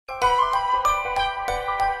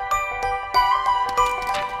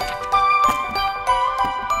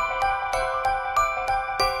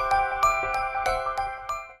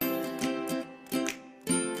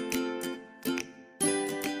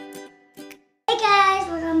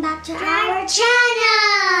back to our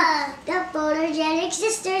channel, the Photogenic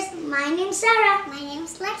Sisters. My name's Sarah. My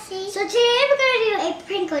name's Lexie. So today we're going to do a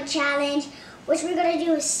Pringle challenge, which we're going to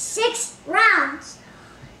do 6 rounds.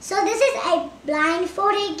 So this is a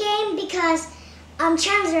blindfolded game because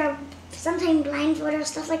challenges are sometimes blindfolded or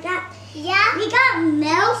stuff like that. Yeah. We got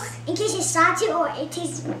milk in case it's salty or it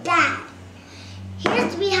tastes bad.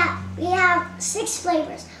 Here's we have 6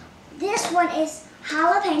 flavors. This one is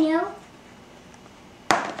jalapeno.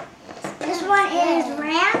 This one is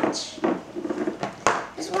ranch.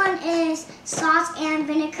 This one is salt and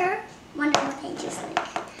vinegar. Wonder what they taste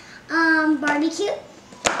like. Barbecue.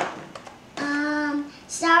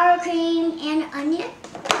 Sour cream and onion.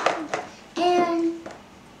 And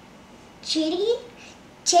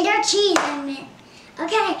cheddar cheese, I meant.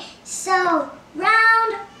 Okay, so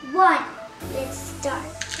round 1. Let's start.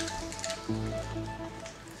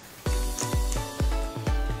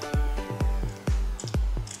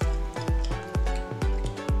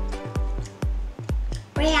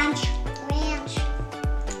 Ranch. Ranch.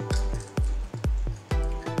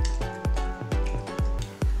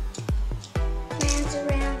 Ranch,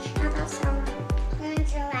 ranch. Not that sour.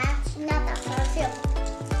 Ranch, ranch. Not that sour too.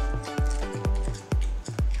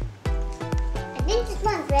 I think this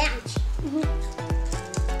one's ranch.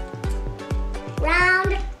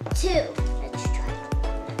 Round 2. Let's try.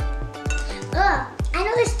 Ugh, I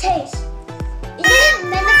know this taste. Is it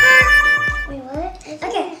vinegar? Wait, what?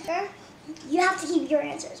 Okay. Vinegar? You have to keep your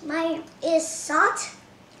answers. Mine is salt.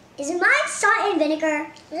 Is it mine salt and vinegar?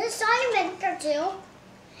 This is salt and vinegar too.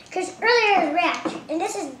 Because earlier it was ranch. And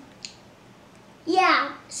this is,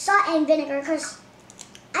 yeah, salt and vinegar. Because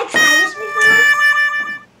I tried this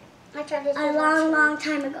before. I tried this A long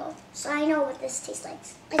time ago. So I know what this tastes like.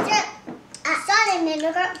 Is it salt and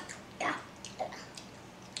vinegar? Yeah.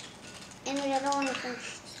 And the other one is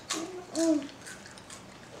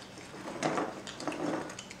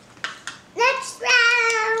Next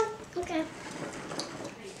round. Okay.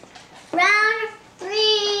 Round 3.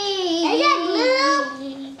 Is it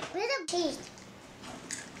little cheese?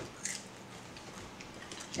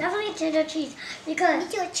 Definitely cheddar cheese because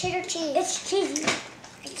Me too, cheddar cheese. it's cheesy.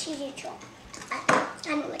 It's cheesy too. I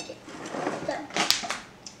don't like it. But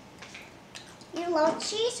You love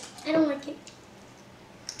cheese? I don't like it.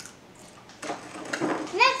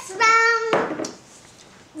 Next round.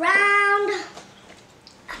 Round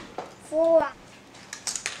 4.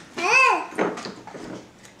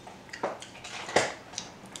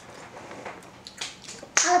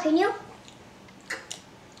 Jalapeno.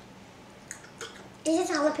 Is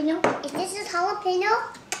this jalapeno? Is this jalapeno?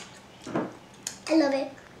 I love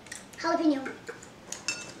it. Jalapeno.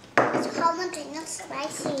 It's jalapeno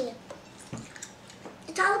spicy.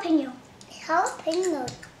 It's jalapeno. Jalapeno.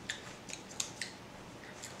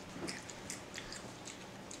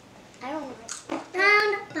 I don't like it.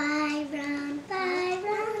 Round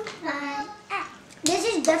 5. This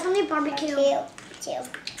is definitely barbecue. Two.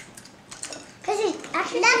 Because it's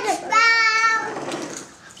actually Next round.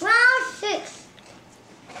 Round 6.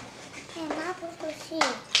 Okay, I'm not supposed to see.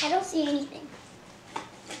 I don't see anything.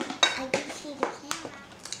 I can see the camera.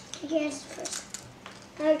 You can answer first.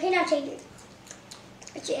 No, you cannot change it.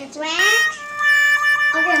 What's your answer? Ranch.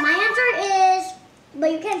 Okay, my answer is,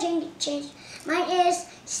 but you can't change. Mine is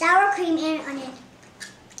sour cream and onion.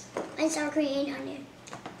 And sour cream and onion.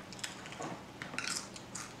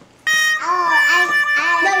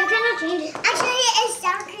 Oh, No, you cannot change it. actually, it's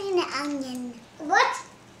sour cream and onion. What?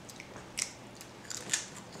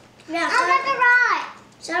 Yeah, I got it right.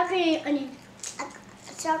 sour cream and onion.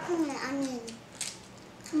 Sour cream and onion.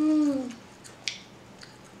 Mmm.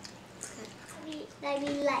 That we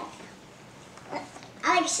like.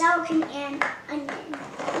 I like sour cream and onion.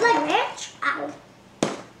 You like ranch? Ow.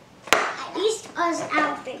 These are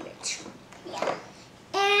our favorite. Yeah.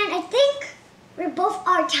 And I think we both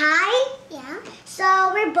are tied. Yeah.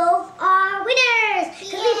 So we both are winners.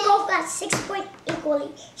 Because we Yay. both got 6 points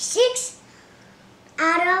equally. 6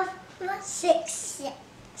 out of 6. Yeah.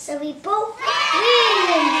 So we both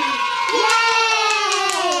win.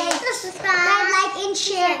 Yay! Subscribe, like, and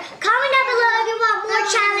share. Comment down below if you want more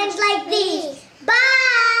challenges like these.